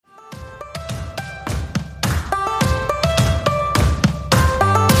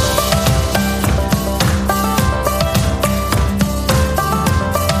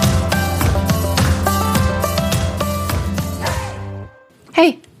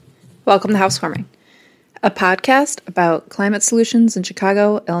Welcome to Housewarming, a podcast about climate solutions in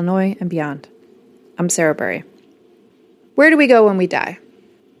Chicago, Illinois, and beyond. I'm Sarah Burry. Where do we go when we die?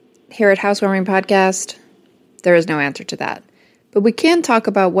 Here at Housewarming Podcast, there is no answer to that. But we can talk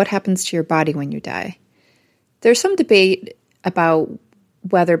about what happens to your body when you die. There's some debate about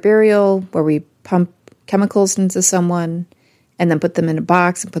whether burial, where we pump chemicals into someone and then put them in a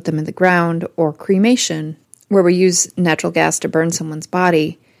box and put them in the ground, or cremation, where we use natural gas to burn someone's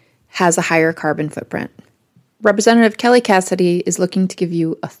body, has a higher carbon footprint. Representative Kelly Cassidy is looking to give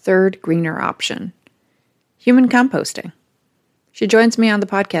you a third, greener option: human composting. She joins me on the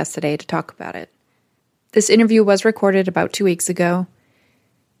podcast today to talk about it. This interview was recorded about 2 weeks ago.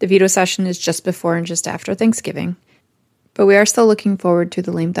 The veto session is just before and just after Thanksgiving, but we are still looking forward to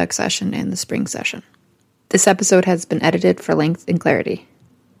the lame duck session and the spring session. This episode has been edited for length and clarity.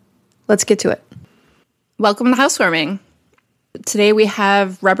 Let's get to it. Welcome to Housewarming. Today we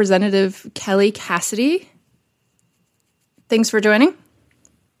have Representative Kelly Cassidy. Thanks for joining.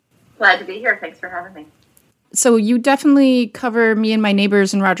 Glad to be here. Thanks for having me. So you definitely cover me and my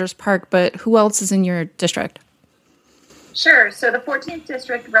neighbors in Rogers Park, but who else is in your district? Sure. So the 14th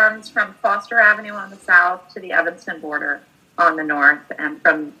district runs from Foster Avenue on the south to the Evanston border on the north, and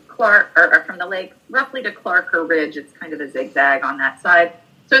from from the lake roughly to Clarker Ridge. It's kind of a zigzag on that side.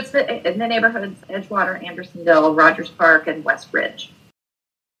 So it's in the neighborhoods Edgewater, Andersonville, Rogers Park, and West Ridge.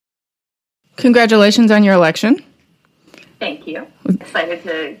 Congratulations on your election. Thank you. Excited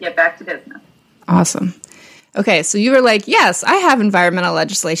to get back to business. Awesome. Okay, so you were like, yes, I have environmental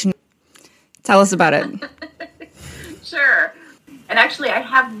legislation. Tell us about it. Sure. And actually, I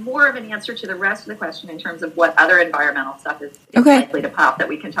have more of an answer to the rest of the question in terms of what other environmental stuff is likely to pop that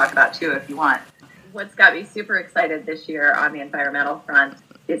we can talk about, too, if you want. What's got me super excited this year on the environmental front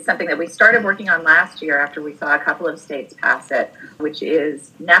is something that we started working on last year after we saw a couple of states pass it, which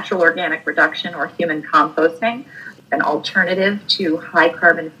is natural organic reduction, or human composting, an alternative to high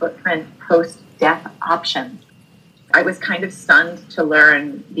carbon footprint post-death options. I was kind of stunned to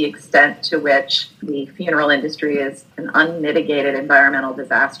learn the extent to which the funeral industry is an unmitigated environmental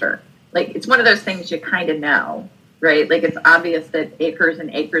disaster. Like, it's one of those things you kind of know, right? Like, it's obvious that acres and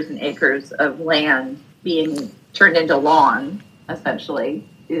acres and acres of land being turned into lawn, essentially,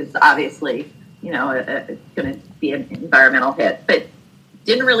 is obviously, going to be an environmental hit. But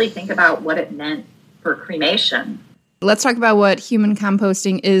didn't really think about what it meant for cremation. Let's talk about what human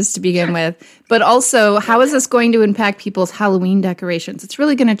composting is to begin with, but also how is this going to impact people's Halloween decorations? It's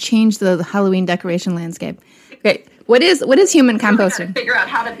really going to change the Halloween decoration landscape. Okay, what is human composting? Figure out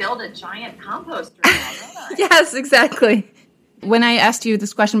how to build a giant composter now, don't I? Yes, exactly. When I asked you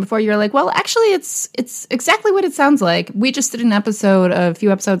this question before, you were like, well, actually, it's exactly what it sounds like. We just did an episode a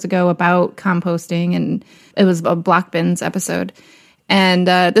few episodes ago about composting, and it was a block bins episode. And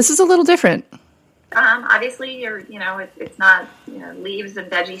this is a little different. Obviously, it's not leaves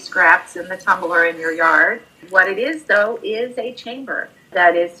and veggie scraps in the tumbler in your yard. What it is, though, is a chamber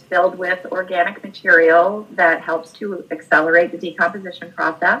that is filled with organic material that helps to accelerate the decomposition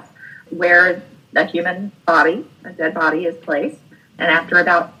process, where a human body, a dead body, is placed. And after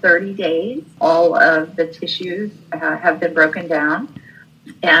about 30 days, all of the tissues have been broken down.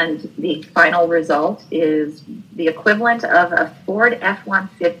 And the final result is the equivalent of a Ford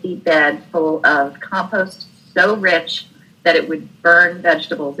F-150 bed full of compost so rich that it would burn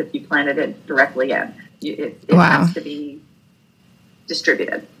vegetables if you planted it directly in. It has to be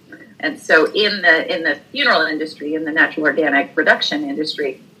distributed. And so in the funeral industry, in the natural organic reduction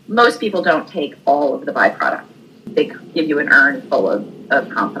industry, most people don't take all of the byproduct. They give you an urn full of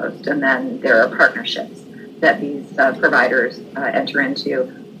compost, and then there are partnerships that these providers enter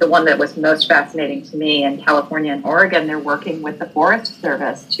into. The one that was most fascinating to me, in California and Oregon, they're working with the Forest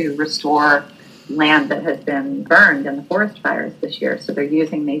Service to restore land that has been burned in the forest fires this year. So they're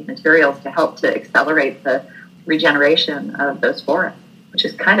using these materials to help to accelerate the regeneration of those forests, which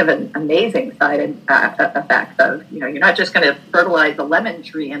is kind of an amazing side effect of, you're not just going to fertilize a lemon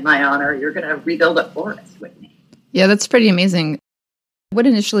tree in my honor, you're going to rebuild a forest with me. Yeah, that's pretty amazing. What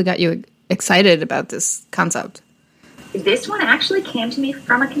initially got you excited about this concept? This one actually came to me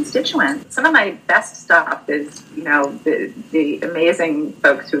from a constituent. Some of my best stuff is, the amazing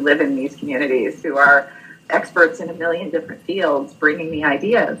folks who live in these communities who are experts in a million different fields bringing me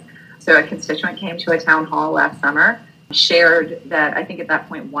ideas. So a constituent came to a town hall last summer, shared that I think at that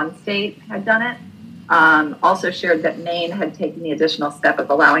point one state had done it. Also shared that Maine had taken the additional step of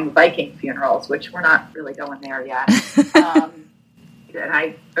allowing Viking funerals, which we're not really going there yet. And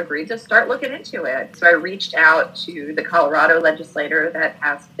I agreed to start looking into it. So I reached out to the Colorado legislator that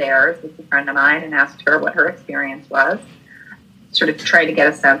passed theirs, with a friend of mine, and asked her what her experience was. sort of try to get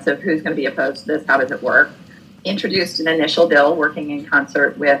a sense of who's going to be opposed to this, how does it work. Introduced an initial bill working in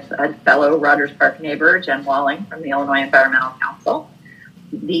concert with a fellow Rogers Park neighbor, Jen Walling from the Illinois Environmental Council.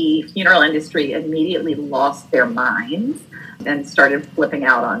 The funeral industry immediately lost their minds and started flipping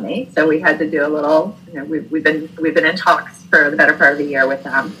out on me. So we had to do a little, we've been in talks for the better part of the year with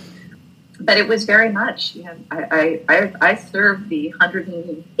them. But it was very much, I serve the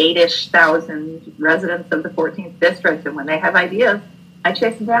 108-ish thousand residents of the 14th district, and when they have ideas, I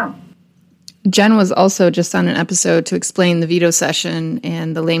chase them down. Jen was also just on an episode to explain the veto session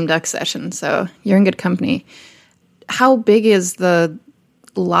and the lame duck session, so you're in good company. How big is the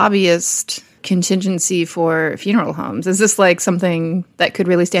lobbyist contingency for funeral homes? Is this like something that could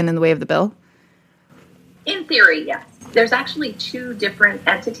really stand in the way of the bill? In theory, yes. There's actually two different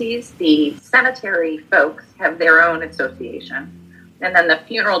entities. The cemetery folks have their own association, and then the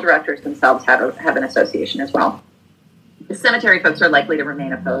funeral directors themselves have an association as well. The cemetery folks are likely to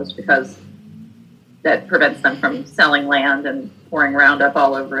remain opposed because that prevents them from selling land and pouring Roundup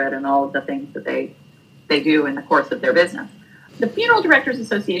all over it and all of the things that they do in the course of their business. The Funeral Directors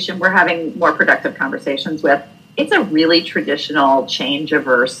Association, we're having more productive conversations with. It's a really traditional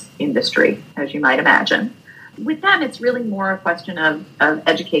change-averse industry, as you might imagine. With them, it's really more a question of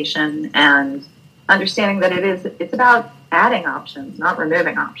education and understanding that it's about adding options, not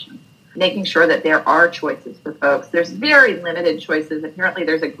removing options. Making sure that there are choices for folks. There's very limited choices. Apparently,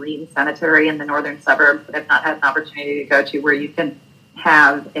 there's a green cemetery in the northern suburbs that I've not had an opportunity to go to where you can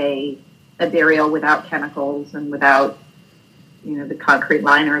have a burial without chemicals and without, the concrete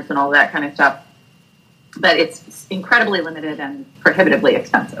liners and all that kind of stuff. But it's incredibly limited and prohibitively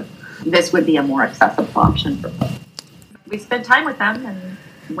expensive. This would be a more accessible option for folks. We spent time with them and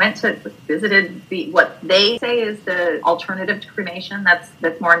visited what they say is the alternative to cremation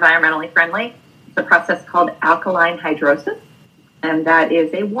that's more environmentally friendly. It's a process called alkaline hydrosis, and that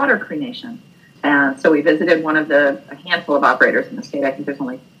is a water cremation. So we visited a handful of operators in the state. I think there's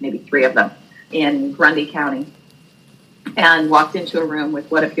only maybe 3 of them in Grundy County, and walked into a room with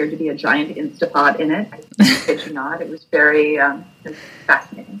what appeared to be a giant Instapot in it. I kid you not. It was very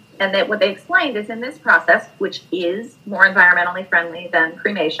fascinating. And that what they explained is in this process, which is more environmentally friendly than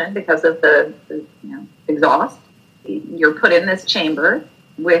cremation because of the exhaust, you're put in this chamber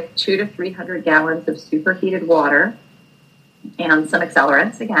with 200 to 300 gallons of superheated water and some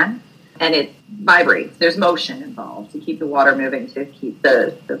accelerants again, and it vibrates. There's motion involved to keep the water moving, to keep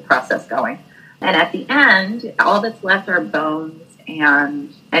the process going. And at the end, all that's left are bones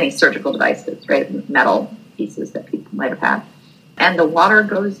and any surgical devices, right? Metal pieces that people might have had. And the water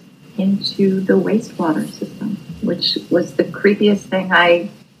goes into the wastewater system, which was the creepiest thing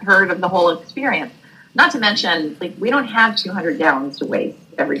I heard of the whole experience. Not to mention, we don't have 200 gallons to waste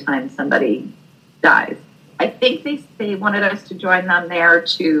every time somebody dies. I think they wanted us to join them there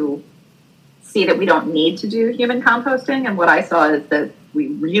to see that we don't need to do human composting. And what I saw is that we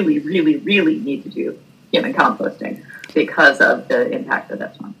really, really, really need to do human composting because of the impact of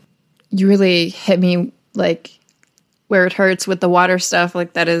this one. You really hit me where it hurts with the water stuff.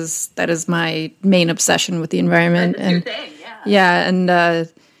 That is my main obsession with the environment. That's your thing, yeah. Yeah,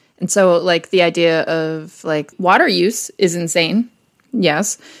 and so the idea of water use is insane.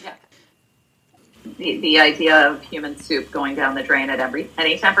 Yes. Yeah. The idea of human soup going down the drain at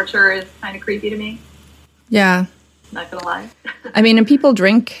any temperature is kind of creepy to me. Yeah. Not gonna lie. I mean, and people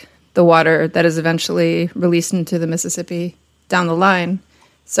drink the water that is eventually released into the Mississippi down the line.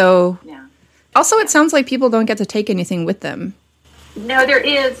 So, yeah. Also, it sounds like people don't get to take anything with them. No, there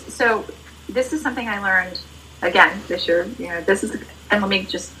is. So, this is something I learned again this year. And let me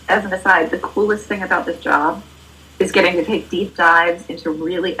just, as an aside, the coolest thing about this job is getting to take deep dives into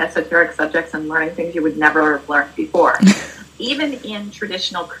really esoteric subjects and learning things you would never have learned before. Even in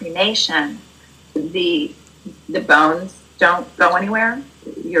traditional cremation, the bones don't go anywhere.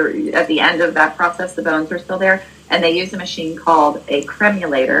 You're at the end of that process, the bones are still there, and they use a machine called a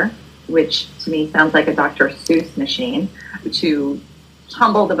cremulator, which to me sounds like a Dr. Seuss machine, to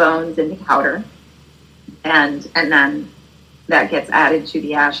tumble the bones into powder, and then that gets added to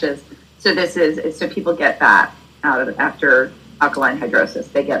the ashes. So people get that out of after alkaline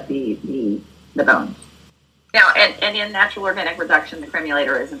hydrosis. They get the bones. Now, and in natural organic reduction, the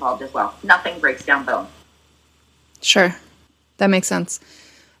cremulator is involved as well. Nothing breaks down bone. Sure. That makes sense.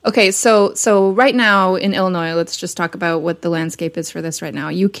 Okay, so right now in Illinois, let's just talk about what the landscape is for this right now.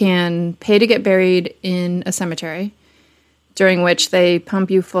 You can pay to get buried in a cemetery, during which they pump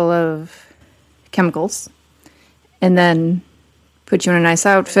you full of chemicals, and then put you in a nice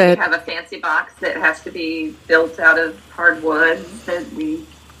outfit. We have a fancy box that has to be built out of hardwood that we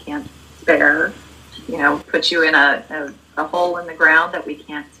can't spare. Put you in a a hole in the ground that we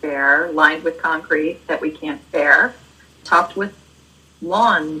can't spare, lined with concrete that we can't spare, topped with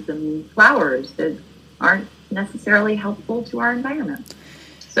lawns and flowers that aren't necessarily helpful to our environment.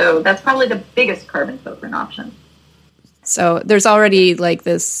 So that's probably the biggest carbon footprint option. So there's already like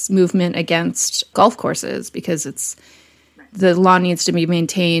this movement against golf courses because the lawn needs to be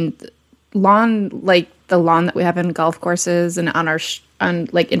maintained. Like the lawn that we have in golf courses and on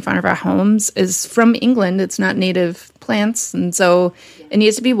like in front of our homes is from England. It's not native plants, and so it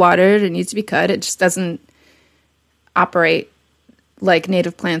needs to be watered. It needs to be cut. It just doesn't operate like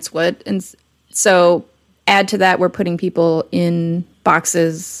native plants would. And so add to that, we're putting people in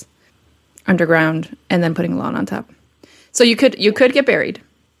boxes underground and then putting a lawn on top. So you could get buried.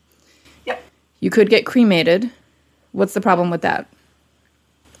 Yep. You could get cremated. What's the problem with that?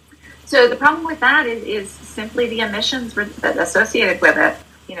 So the problem with that is simply the emissions associated with it.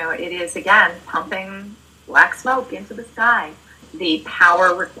 You know, it is, again, pumping black smoke into the sky. The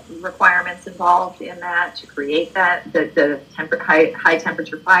power requirements involved in that to create that, the high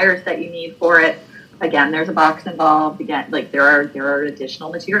temperature fires that you need for it. Again, there's a box involved. Again, like there are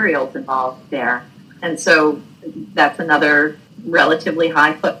additional materials involved there. And so that's another relatively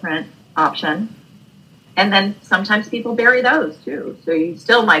high footprint option. And then sometimes people bury those too. So you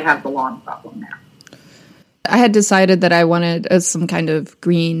still might have the lawn problem there. I had decided that I wanted some kind of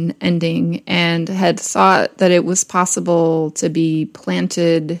green ending and had thought that it was possible to be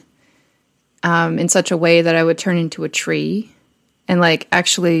planted in such a way that I would turn into a tree and like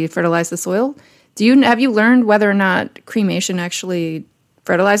actually fertilize the soil. Have you learned whether or not cremation actually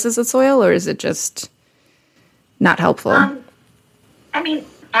fertilizes the soil, or is it just not helpful? I mean,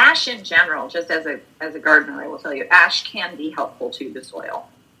 ash in general, just as a gardener, I will tell you, ash can be helpful to the soil.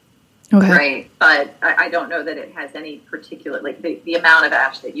 Okay. Right. But I don't know that it has any particular, like the amount of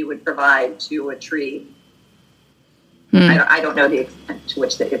ash that you would provide to a tree. I don't know the extent to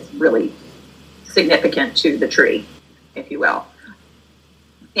which that it's really significant to the tree, if you will.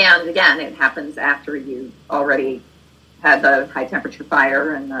 And again, it happens after you already had the high temperature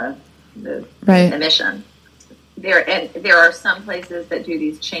fire and the right. emission. There are some places that do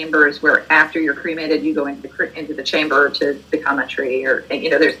these chambers where after you're cremated, you go into the chamber to become a tree, or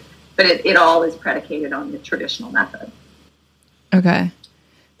but it all is predicated on the traditional method. Okay,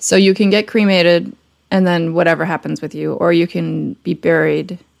 so you can get cremated, and then whatever happens with you, or you can be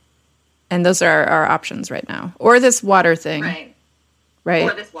buried, and those are our options right now. Or this water thing, right?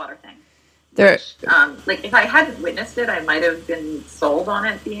 Or this water thing. Which, like if I hadn't witnessed it, I might have been sold on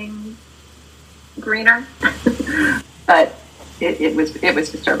it being greener, but it was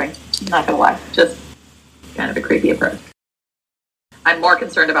disturbing. I'm not gonna lie, just kind of a creepy approach. I'm more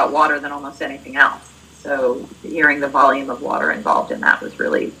concerned about water than almost anything else. So hearing the volume of water involved in that was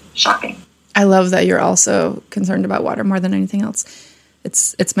really shocking. I love that you're also concerned about water more than anything else.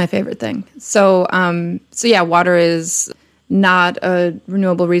 It's my favorite thing. So yeah, water is not a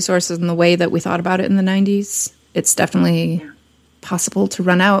renewable resource in the way that we thought about it in the 90s. It's definitely possible to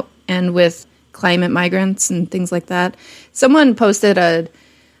run out, and with climate migrants and things like that. Someone posted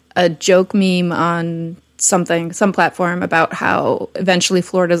a joke meme on some platform about how eventually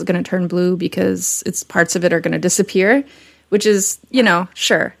Florida is going to turn blue because parts of it are going to disappear, which is,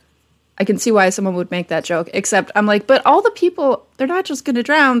 sure. I can see why someone would make that joke, except I'm like, but all the people, they're not just going to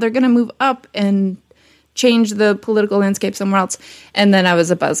drown, they're going to move up and change the political landscape somewhere else. And then I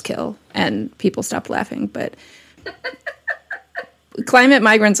was a buzzkill and people stopped laughing, but climate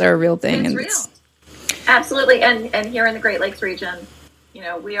migrants are a real thing. It's real. Absolutely. And here in the Great Lakes region,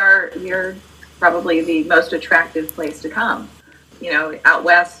 we're probably the most attractive place to come. Out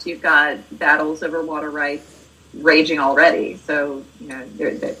west, you've got battles over water rights raging already. So,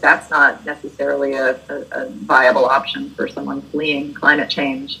 that's not necessarily a viable option for someone fleeing climate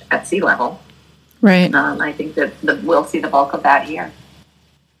change at sea level. Right. I think that we'll see the bulk of that here.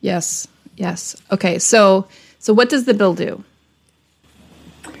 Yes. Okay. So what does the bill do?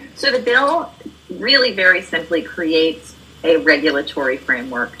 So the bill really very simply creates a regulatory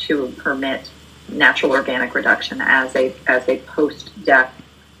framework to permit natural organic reduction as a post-death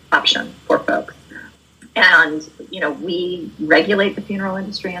option for folks. And, we regulate the funeral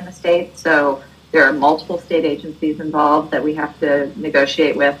industry in the state. So there are multiple state agencies involved that we have to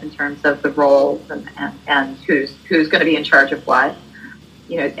negotiate with in terms of the roles and who's going to be in charge of what.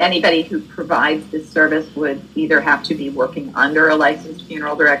 Anybody who provides this service would either have to be working under a licensed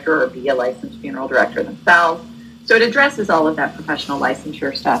funeral director or be a licensed funeral director themselves. So it addresses all of that professional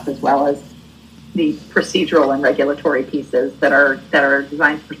licensure stuff, as well as the procedural and regulatory pieces that are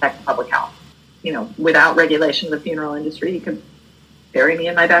designed to protect the public health. Without regulation of the funeral industry, you could bury me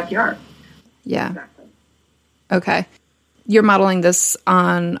in my backyard. Yeah. Exactly. Okay. you're modeling this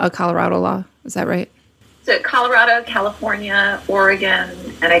on a Colorado law. Is that right? So Colorado, California, Oregon,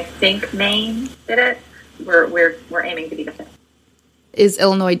 and I think Maine did it. We're aiming to be the fifth. Is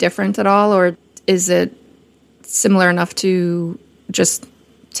Illinois different at all, or is it similar enough to just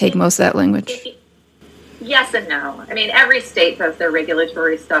take most of that language? Yes and no. I mean, every state does their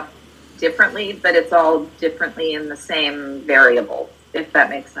regulatory stuff differently, but it's all differently in the same variables, if that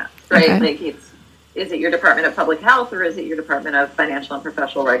makes sense, right? Okay. Like, is it your Department of Public Health, or is it your Department of Financial and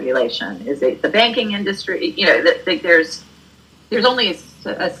Professional Regulation? Is it the banking industry? You know, there's only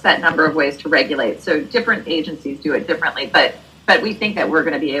a set number of ways to regulate, so different agencies do it differently, but we think that we're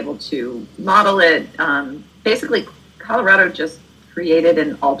going to be able to model it. Basically, Colorado just created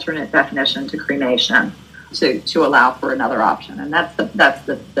an alternate definition to cremation to allow for another option, and that's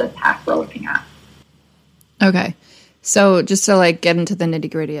the path we're looking at. Okay, so just to like get into the nitty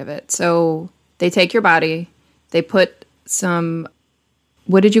gritty of it, so they take your body, they put some,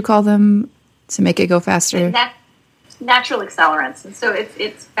 what did you call them to make it go faster? Natural accelerants, and so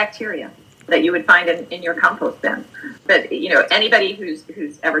it's bacteria that you would find in your compost bin. But you know, anybody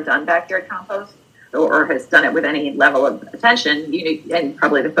who's ever done backyard compost or has done it with any level of attention, and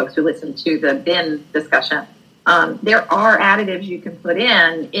probably the folks who listen to the bin discussion, there are additives you can put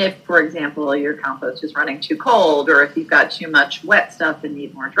in if, for example, your compost is running too cold, or if you've got too much wet stuff and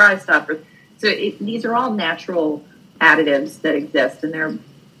need more dry stuff. These are all natural additives that exist, and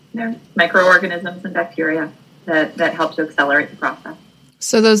they're microorganisms and bacteria that help to accelerate the process.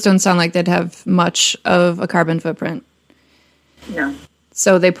 So those don't sound like they'd have much of a carbon footprint. No.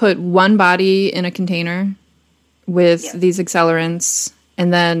 So they put one body in a container with these accelerants,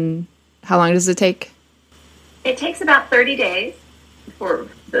 and then how long does it take? It takes about 30 days for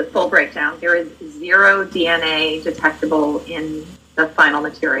the full breakdown. There is 0 DNA detectable in the final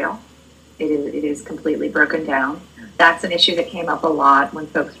material. It is completely broken down. That's an issue that came up a lot when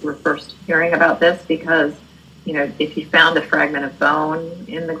folks were first hearing about this, because you know, if you found a fragment of bone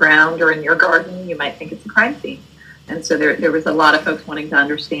in the ground or in your garden, you might think it's a crime scene. And so there was a lot of folks wanting to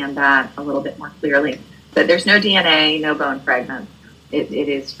understand that a little bit more clearly. But there's no DNA, no bone fragments. It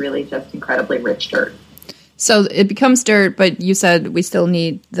is really just incredibly rich dirt. So it becomes dirt, but you said we still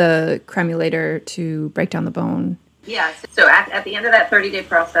need the cremulator to break down the bone. Yes. So at the end of that 30-day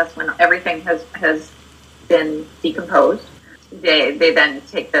process, when everything has been decomposed, they then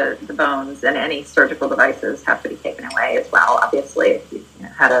take the bones, and any surgical devices have to be taken away as well. Obviously, if you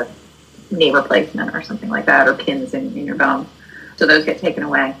had a knee replacement or something like that, or pins in your bone. So those get taken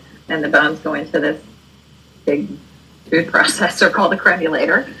away, and the bones go into this big food processor called a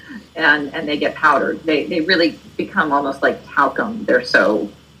cremulator, and they get powdered. They really become almost like talcum. They're so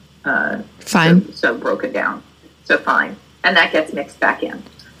fine, so broken down, so fine, and that gets mixed back into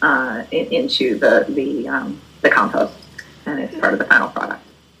the compost. And it's part of the final product.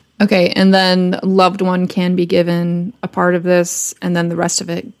 Okay, and then a loved one can be given a part of this, and then the rest of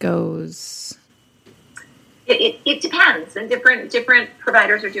it goes. It depends, and different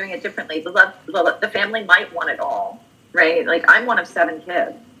providers are doing it differently. The family might want it all, right? Like, I'm one of 7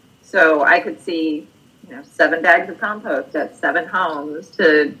 kids, so I could see 7 bags of compost at 7 homes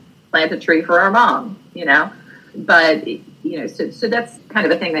to plant a tree for our mom, But so that's kind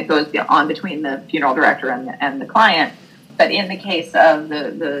of a thing that goes on between the funeral director and the client. But in the case of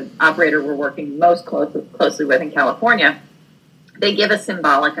the operator we're working most closely with in California, they give a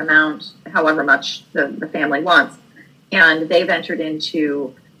symbolic amount, however much the family wants. And they've entered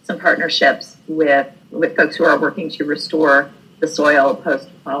into some partnerships with folks who are working to restore the soil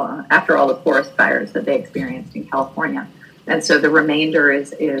after all the forest fires that they experienced in California. And so the remainder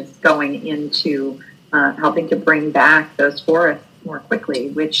is going into helping to bring back those forests more quickly,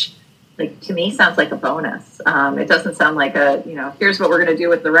 which, like, to me, sounds like a bonus. It doesn't sound like here's what we're going to do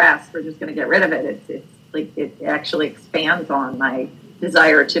with the rest. We're just going to get rid of it. It's like it actually expands on my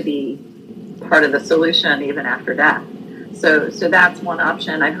desire to be part of the solution even after death. So that's one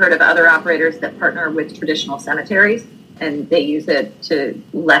option. I've heard of other operators that partner with traditional cemeteries, and they use it to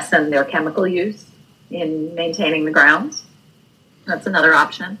lessen their chemical use in maintaining the grounds. That's another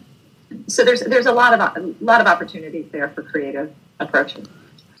option. So there's a lot of opportunities there for creative approaches.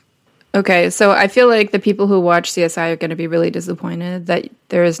 Okay, so I feel like the people who watch CSI are going to be really disappointed that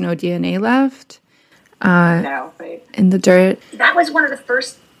there is no DNA left in the dirt. That was one of the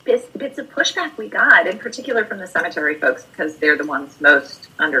first bits of pushback we got, in particular from the cemetery folks, because they're the ones most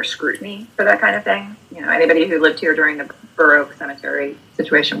under scrutiny for that kind of thing. Anybody who lived here during the Burr Oak Cemetery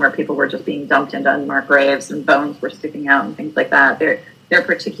situation, where people were just being dumped into unmarked graves and bones were sticking out and things like that, they're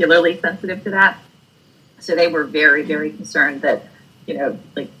particularly sensitive to that. So they were very, very concerned that,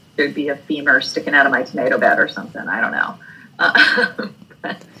 like, there'd be a femur sticking out of my tomato bed or something. I don't know.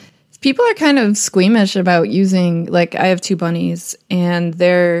 People are kind of squeamish about using, like, I have two bunnies, and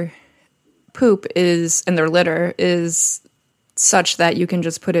their poop and their litter is such that you can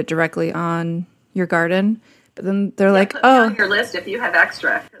just put it directly on your garden. But then they're like, put me on your list if you have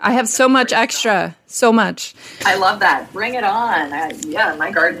extra. I have so much extra, so much. I love that. Bring it on. My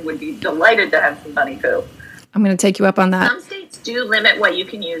garden would be delighted to have some bunny poop. I'm going to take you up on that. Some states do limit what you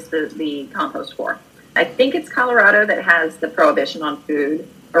can use the compost for. I think it's Colorado that has the prohibition on food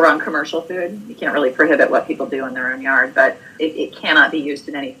or on commercial food. You can't really prohibit what people do in their own yard, but it cannot be used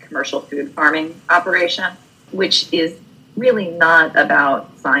in any commercial food farming operation, which is really not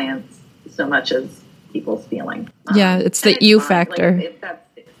about science so much as people's feeling. Yeah, it's the you factor.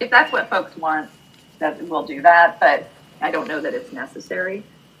 Like, if that's what folks want, that we'll do that, but I don't know that it's necessary.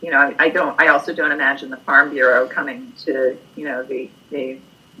 I also don't imagine the Farm Bureau coming to, the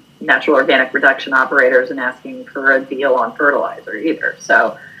natural organic reduction operators and asking for a deal on fertilizer either.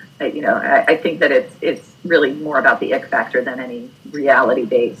 So, I think that it's really more about the ick factor than any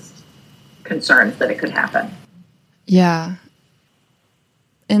reality-based concerns that it could happen. Yeah.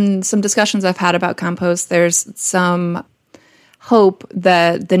 In some discussions I've had about compost, there's some hope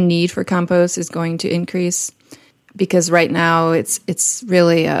that the need for compost is going to increase, because right now it's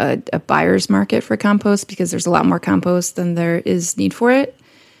really a buyer's market for compost because there's a lot more compost than there is need for it.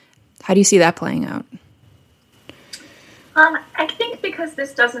 How do you see that playing out? I think because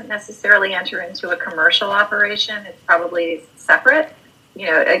this doesn't necessarily enter into a commercial operation, it's probably separate.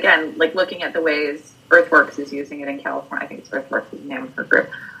 Again, like looking at the ways Earthworks is using it in California. I think it's Earthworks is the name of her group,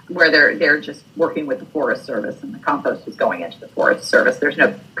 where they're just working with the Forest Service and the compost is going into the Forest Service. There's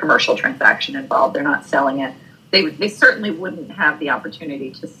no commercial transaction involved. They're not selling it. They certainly wouldn't have the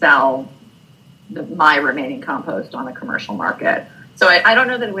opportunity to sell my remaining compost on the commercial market. So I don't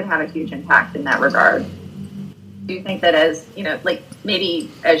know that it would have a huge impact in that regard. Do you think that as, maybe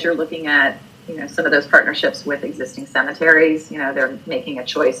as you're looking at, some of those partnerships with existing cemeteries, they're making a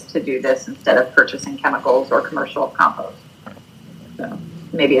choice to do this instead of purchasing chemicals or commercial compost? So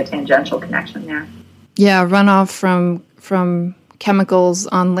maybe a tangential connection there. Yeah, runoff from chemicals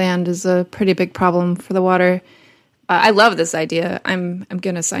on land is a pretty big problem for the water. I love this idea. I'm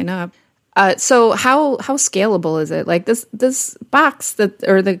going to sign up. So how scalable is it? Like this box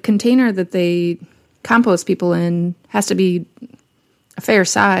or the container that they compost people in has to be a fair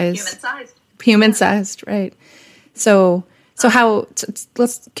size. Human sized, right? So how?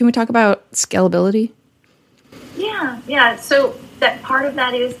 Can we talk about scalability? Yeah. So that part of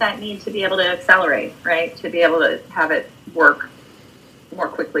that is that need to be able to accelerate, right? To be able to have it work more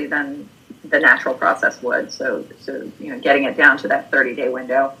quickly than the natural process would. So getting it down to that 30-day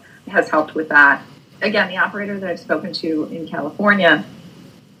window has helped with that. Again, the operator that I've spoken to in California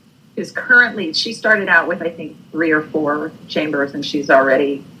is currently, she started out with, I think, 3 or 4 chambers, and she's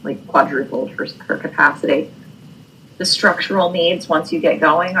already quadrupled her capacity. The structural needs, once you get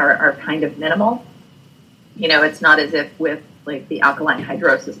going, are kind of minimal. It's not as if with the alkaline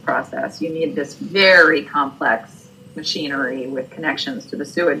hydrosis process, you need this very complex machinery with connections to the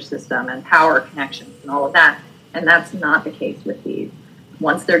sewage system and power connections and all of that. And that's not the case with these.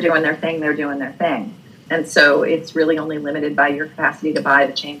 Once they're doing their thing, they're doing their thing. And so it's really only limited by your capacity to buy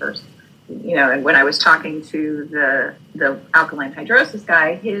the chambers. And when I was talking to the alkaline hydrosis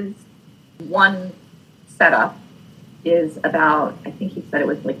guy, his one setup is about, I think he said it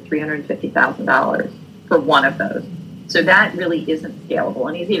was $350,000 for one of those. So that really isn't scalable.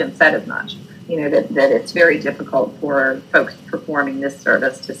 And he's even said as much, that it's very difficult for folks performing this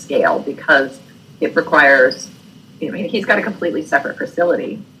service to scale because it requires, he's got a completely separate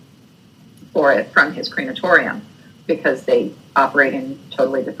facility for it from his crematorium because they operate in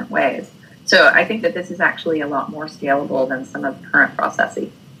totally different ways. So I think that this is actually a lot more scalable than some of the current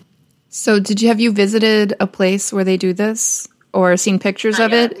processes. So have you visited a place where they do this or seen pictures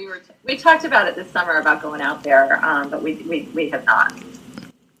of it? We talked about it this summer about going out there, but we have not.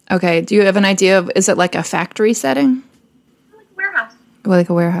 Okay. Do you have an idea of, is it like a factory setting? Like a warehouse. Like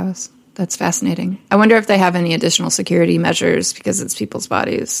a warehouse. That's fascinating. I wonder if they have any additional security measures because it's people's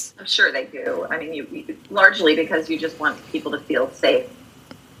bodies. I'm sure they do. I mean, you largely because you just want people to feel safe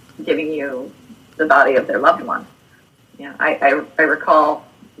giving you the body of their loved one. Yeah, I recall,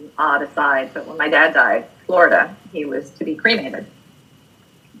 odd aside, but when my dad died in Florida, he was to be cremated.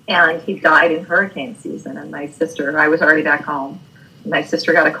 And he died in hurricane season. And my sister, I was already back home. My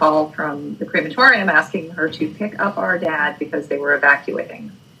sister got a call from the crematorium asking her to pick up our dad because they were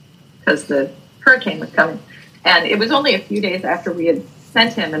evacuating because the hurricane was coming. And it was only a few days after we had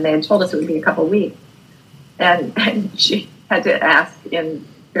sent him, and they had told us it would be a couple of weeks. And she had to ask in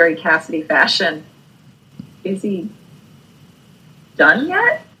very Cassidy fashion, is he done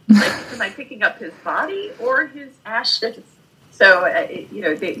yet? Like, am I picking up his body or his ashes? So,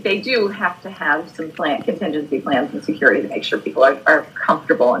 they do have to have some contingency plans and security to make sure people are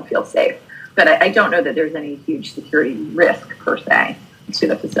comfortable and feel safe. But I don't know that there's any huge security risk, per se, to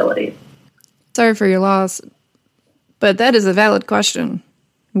the facilities. Sorry for your loss, but that is a valid question.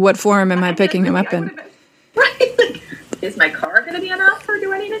 What form am I picking him up in? Right. Like, is my car going to be enough, or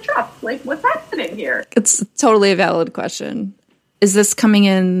do I need a truck? Like, what's happening here? It's totally a valid question. Is this coming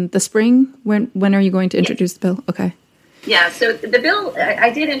in the spring? When are you going to introduce the bill? Okay. Yeah, so the bill,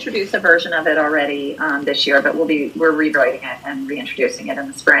 I did introduce a version of it already this year, but we're rewriting it and reintroducing it in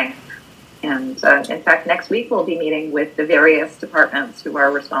the spring. And in fact, next week we'll be meeting with the various departments who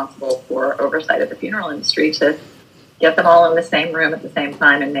are responsible for oversight of the funeral industry to get them all in the same room at the same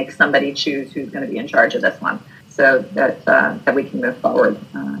time and make somebody choose who's going to be in charge of this one, so that we can move forward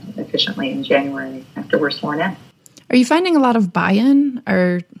efficiently in January after we're sworn in. Are you finding a lot of buy-in?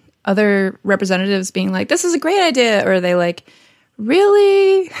 Or other representatives being like, this is a great idea? Or are they like,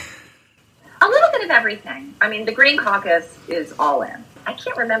 really? A little bit of everything. I mean, the Green Caucus is all in. I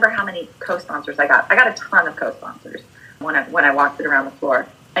can't remember how many co-sponsors I got. I got a ton of co-sponsors when I walked it around the floor.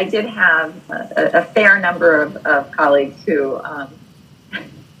 I did have a fair number of colleagues who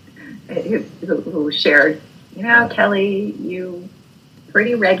shared, Kelly, you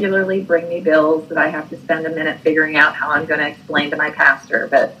pretty regularly bring me bills that I have to spend a minute figuring out how I'm going to explain to my pastor,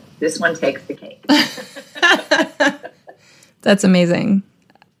 but this one takes the cake. That's amazing.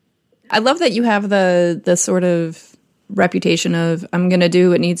 I love that you have the sort of reputation of, I'm going to do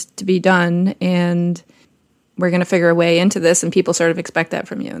what needs to be done, and we're going to figure a way into this, and people sort of expect that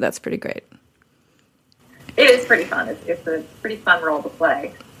from you. That's pretty great. It is pretty fun. It's a pretty fun role to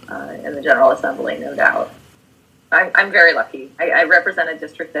play in the General Assembly, no doubt. I'm very lucky. I represent a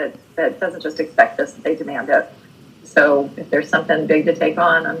district that doesn't just expect this, they demand it. So if there's something big to take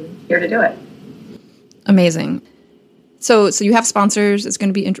on, I'm here to do it. Amazing. So you have sponsors. It's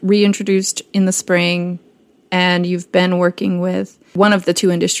going to be reintroduced in the spring, and you've been working with one of the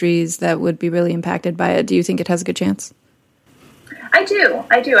two industries that would be really impacted by it. Do you think it has a good chance? I do.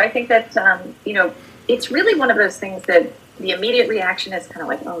 I think that, it's really one of those things that the immediate reaction is kind of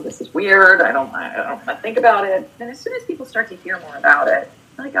like, oh, this is weird. I don't want to think about it. And as soon as people start to hear more about it,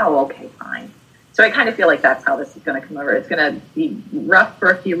 they're like, oh, okay, fine. So I kind of feel like that's how this is going to come over. It's going to be rough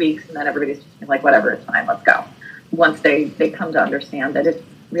for a few weeks, and then everybody's just like, whatever, it's fine, let's go. Once they come to understand that it's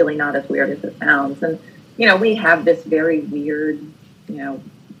really not as weird as it sounds. And, we have this very weird,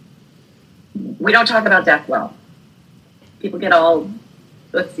 we don't talk about death well. People get all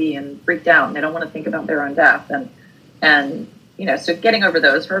utsy and freaked out, and they don't want to think about their own death. And so getting over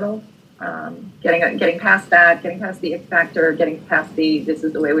those hurdles, getting past that, getting past the X factor, getting past this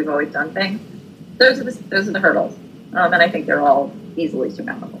is the way we've always done things, those are the hurdles. And I think they're all easily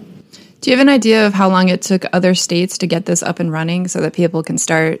surmountable. Do you have an idea of how long it took other states to get this up and running so that people can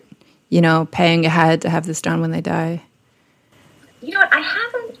start, paying ahead to have this done when they die? You know what? I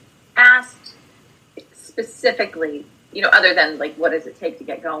haven't asked specifically, other than like, what does it take to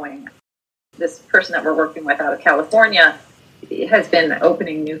get going? This person that we're working with out of California has been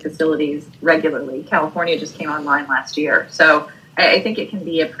opening new facilities regularly. California just came online last year. So I think it can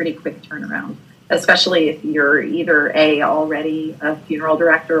be a pretty quick turnaround, especially if you're either A, already a funeral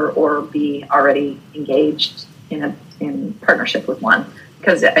director, or B, already engaged in partnership with one.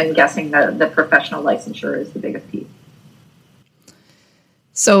 Because I'm guessing the professional licensure is the biggest piece.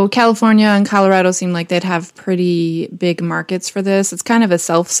 So California and Colorado seem like they'd have pretty big markets for this. It's kind of a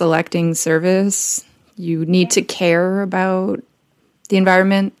self-selecting service. You need to care about the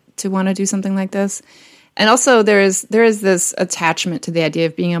environment to want to do something like this. And also there is this attachment to the idea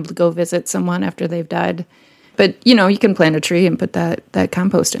of being able to go visit someone after they've died. But, you can plant a tree and put that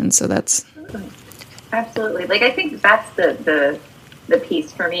compost in. So that's... Absolutely. Like, I think that's the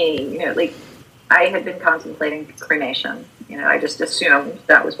piece for me. I had been contemplating cremation. I just assumed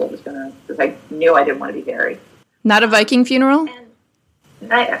that was what was going to, because I knew I didn't want to be buried. Not a Viking funeral?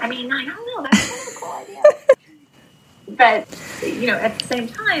 And I don't know. That's kind of a cool idea. But, at the same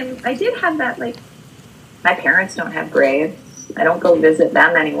time, I did have that, my parents don't have graves. I don't go visit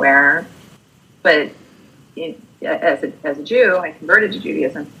them anywhere. But as a Jew, I converted to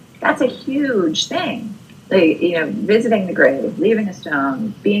Judaism. That's a huge thing. Visiting the grave, leaving a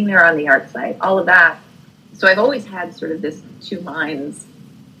stone, being there on the art site, all of that. So I've always had sort of this two minds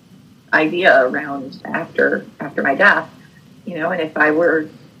idea around after my death, and if I were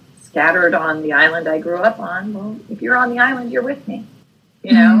scattered on the island I grew up on, well, if you're on the island, you're with me,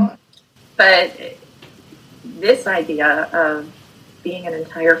 Mm-hmm. But this idea of being an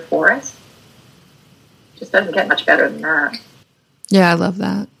entire forest just doesn't get much better than that. Yeah, I love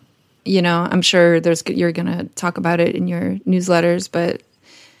that. I'm sure you're going to talk about it in your newsletters, but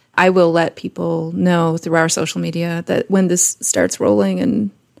I will let people know through our social media that when this starts rolling and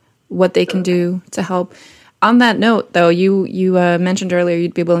what they can do to help. On that note, though, you mentioned earlier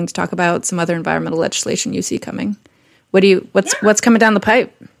you'd be willing to talk about some other environmental legislation you see coming. What's coming down the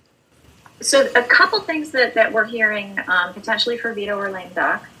pipe? So a couple things that we're hearing potentially for veto or lame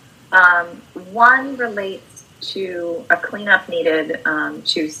duck. One relates to a cleanup needed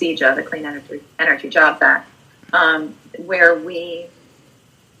to CEJA, the Clean Energy Jobs Act, where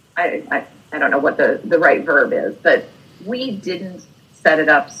I don't know what the right verb is, but we didn't set it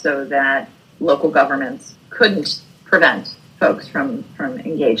up so that local governments couldn't prevent folks from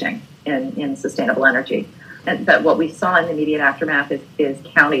engaging in sustainable energy. But what we saw in the immediate aftermath is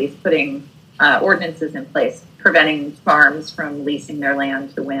counties putting ordinances in place preventing farms from leasing their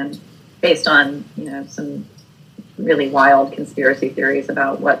land to wind based on some really wild conspiracy theories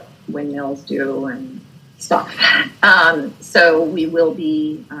about what windmills do and stuff. So we will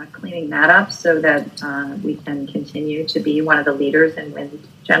be cleaning that up so that we can continue to be one of the leaders in wind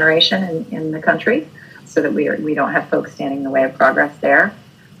generation in the country, so that we don't have folks standing in the way of progress there.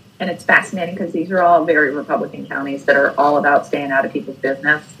 And it's fascinating because these are all very Republican counties that are all about staying out of people's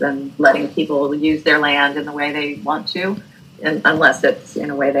business and letting people use their land in the way they want to, unless it's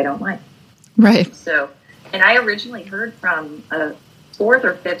in a way they don't like. Right. So, and I originally heard from a fourth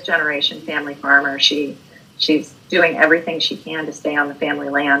or fifth generation family farmer. She's doing everything she can to stay on the family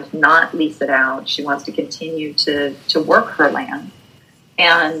land, not lease it out. She wants to continue to work her land.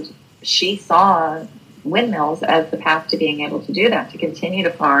 And she saw windmills as the path to being able to do that, to continue to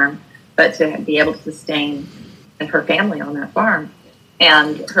farm, but to be able to sustain her family on that farm.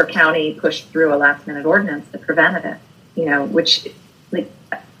 And her county pushed through a last-minute ordinance that prevented it, which, like,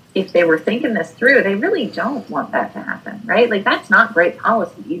 if they were thinking this through, they really don't want that to happen, right? Like, that's not great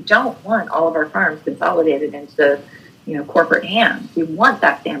policy. You don't want all of our farms consolidated into, corporate hands. You want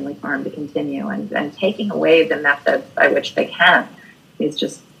that family farm to continue, and taking away the methods by which they can is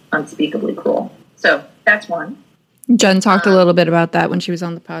just unspeakably cruel. So that's one. Jen talked a little bit about that when she was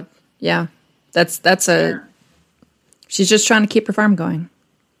on the pod. Yeah, she's just trying to keep her farm going.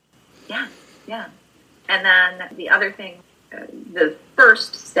 Yeah. And then the other thing, the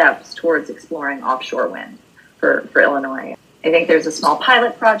first steps towards exploring offshore wind for Illinois. I think there's a small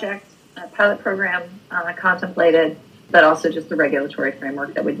pilot program contemplated, but also just the regulatory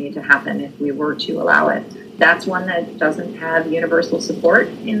framework that would need to happen if we were to allow it. That's one that doesn't have universal support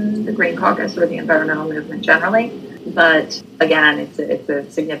in the Green Caucus or the environmental movement generally. But again, it's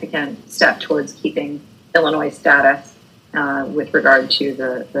a significant step towards keeping Illinois' status with regard to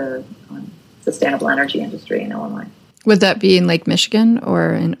the sustainable energy industry in Illinois. Would that be in Lake Michigan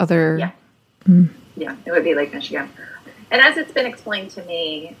or in other? Yeah. Yeah, it would be Lake Michigan. And as it's been explained to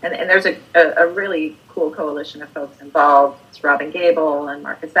me, and there's a really cool coalition of folks involved. It's Robin Gable and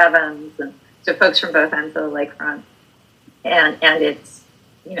Marcus Evans, and so folks from both ends of the lakefront. And it's,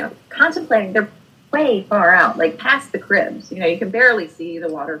 contemplating, they're way far out, like past the cribs. You can barely see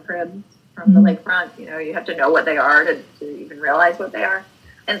the water cribs from the lakefront. You have to know what they are to even realize what they are.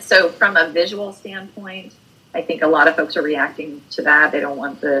 And so from a visual standpoint, I think a lot of folks are reacting to that. They don't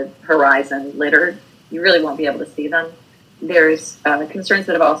want the horizon littered. You really won't be able to see them. There's concerns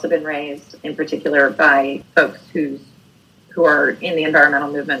that have also been raised, in particular by folks who are in the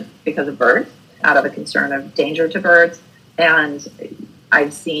environmental movement because of birds, out of a concern of danger to birds. And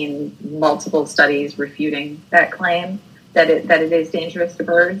I've seen multiple studies refuting that claim that it is dangerous to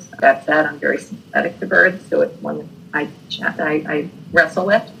birds. That said, I'm very sympathetic to birds, so it's one I wrestle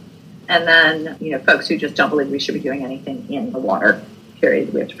with. And then, folks who just don't believe we should be doing anything in the water,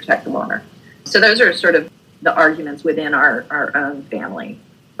 period. We have to protect the water. So those are sort of the arguments within our own family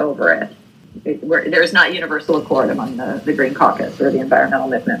over it. There's not universal accord among the Green Caucus or the environmental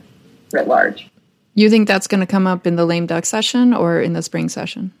movement writ large. You think that's going to come up in the lame duck session or in the spring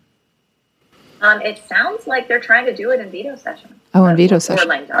session? It sounds like they're trying to do it in veto session. Oh, in veto session. Or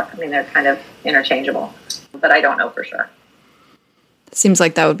lame duck. I mean, they're kind of interchangeable, but I don't know for sure. Seems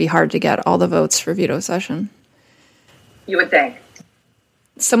like that would be hard to get all the votes for veto session. You would think.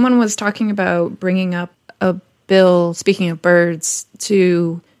 Someone was talking about bringing up a bill, speaking of birds,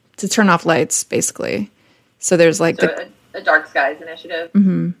 to turn off lights, basically. So there's like a dark skies initiative.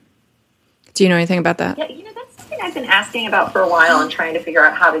 Mm-hmm. Do you know anything about that? Yeah, that's something I've been asking about for a while and trying to figure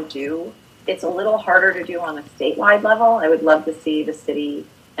out how to do. It's a little harder to do on a statewide level. I would love to see the city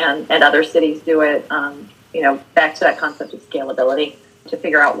and other cities do it, back to that concept of scalability to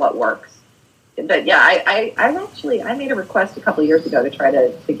figure out what works. But yeah, I made a request a couple of years ago to try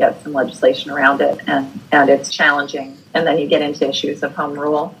to get some legislation around it, and it's challenging And then you get into issues of home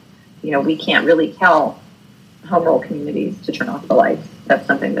rule. We can't really tell home rule communities to turn off the lights. That's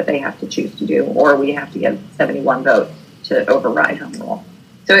something that they have to choose to do, or we have to get 71 votes to override home rule.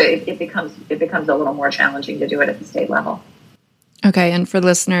 So it becomes a little more challenging to do it at the state level. Okay, and for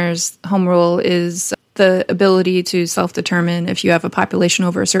listeners, home rule is the ability to self-determine if you have a population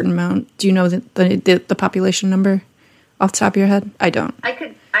over a certain amount. Do you know the population number off the top of your head? I don't. I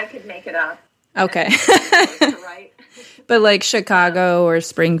could make it up. Okay. Right. But like Chicago or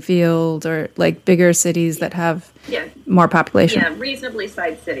Springfield or like bigger cities that have more population. Yeah, reasonably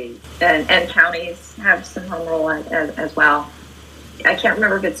sized cities and counties have some home rule as well. I can't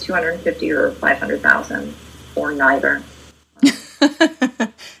remember if it's 250 or 500,000 or neither.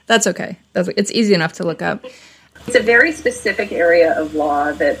 That's okay. It's easy enough to look up. It's a very specific area of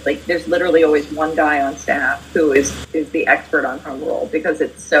law that, like, there's literally always one guy on staff who is the expert on home rule because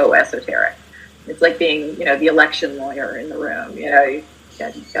it's so esoteric. It's like being, the election lawyer in the room. You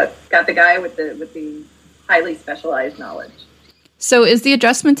got the guy with the highly specialized knowledge. So is the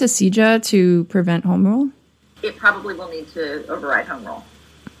adjustment to CEJA to prevent home rule? It probably will need to override home rule.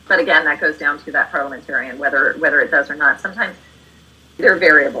 But again, that goes down to that parliamentarian, whether it does or not. Sometimes there are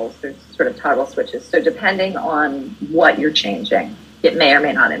variables. There's sort of toggle switches. So depending on what you're changing, it may or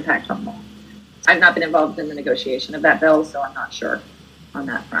may not impact home rule. I've not been involved in the negotiation of that bill, so I'm not sure on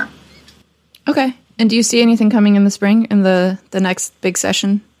that front. Okay. And do you see anything coming in the spring in the next big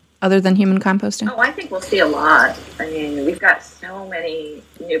session other than human composting? Oh, I think we'll see a lot. I mean, we've got so many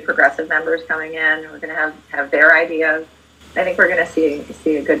new progressive members coming in. We're going to have their ideas. I think we're going to see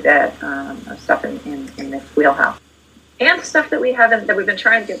a good bit of stuff in this wheelhouse. And stuff that we've been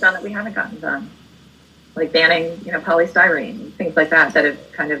trying to get done that we haven't gotten done. Like banning, polystyrene, things like that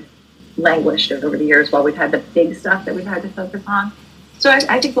have kind of languished over the years while we've had the big stuff that we've had to focus on. So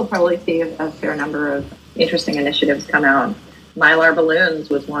I think we'll probably see a fair number of interesting initiatives come out. Mylar balloons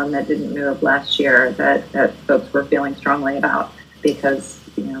was one that didn't move last year that folks were feeling strongly about because,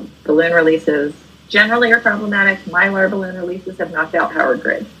 balloon releases generally are problematic. Mylar balloon releases have knocked out power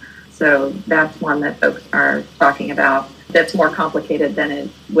grids. So that's one that folks are talking about that's more complicated than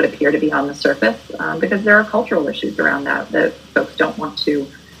it would appear to be on the surface because there are cultural issues around that folks don't want to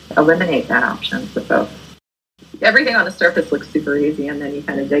eliminate that option for folks. Everything on the surface looks super easy, and then you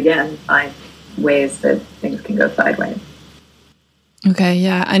kind of dig in and find ways that things can go sideways. Okay,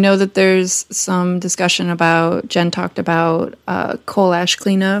 yeah. I know that there's some discussion about, Jen talked about coal ash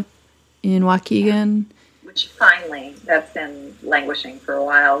cleanup in Waukegan. Which finally, that's been languishing for a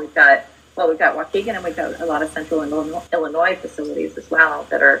while. We've got Waukegan, and we've got a lot of central Illinois facilities as well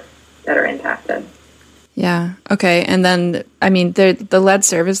that are impacted. Yeah. Okay. And then, I mean, the lead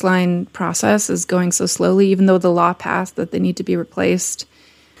service line process is going so slowly, even though the law passed that they need to be replaced.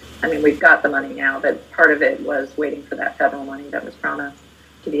 I mean, we've got the money now, but part of it was waiting for that federal money that was promised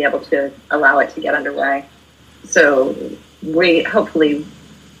to be able to allow it to get underway. So hopefully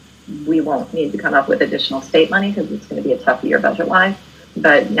we won't need to come up with additional state money because it's going to be a tough year budget-wise.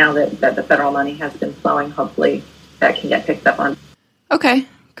 But now that the federal money has been flowing, hopefully that can get picked up on. Okay,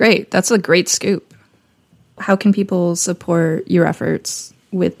 great. That's a great scoop. How can people support your efforts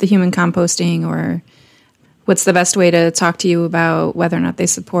with the human composting, or what's the best way to talk to you about whether or not they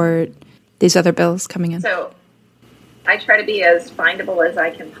support these other bills coming in? So I try to be as findable as I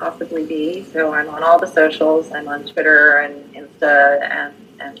can possibly be. So I'm on all the socials. I'm on Twitter and Insta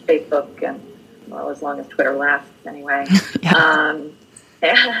and Facebook, and well, as long as Twitter lasts anyway. Yeah.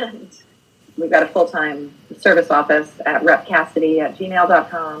 And we've got a full-time service office at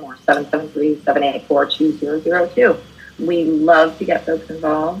repcassidy@gmail.com or 773-784-2002. We love to get folks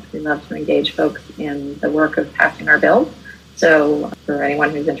involved. We love to engage folks in the work of passing our bills. So for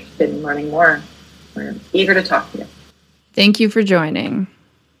anyone who's interested in learning more, we're eager to talk to you. Thank you for joining.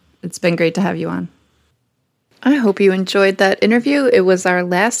 It's been great to have you on. I hope you enjoyed that interview. It was our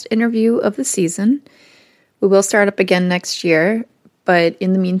last interview of the season. We will start up again next year. But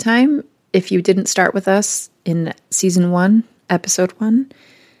in the meantime, if you didn't start with us in season 1, episode 1,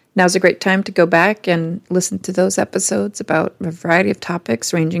 now's a great time to go back and listen to those episodes about a variety of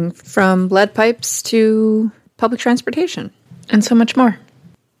topics ranging from lead pipes to public transportation and so much more.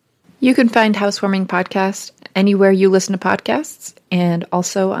 You can find Housewarming Podcast anywhere you listen to podcasts and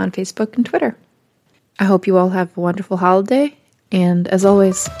also on Facebook and Twitter. I hope you all have a wonderful holiday. And as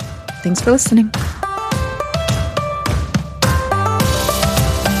always, thanks for listening.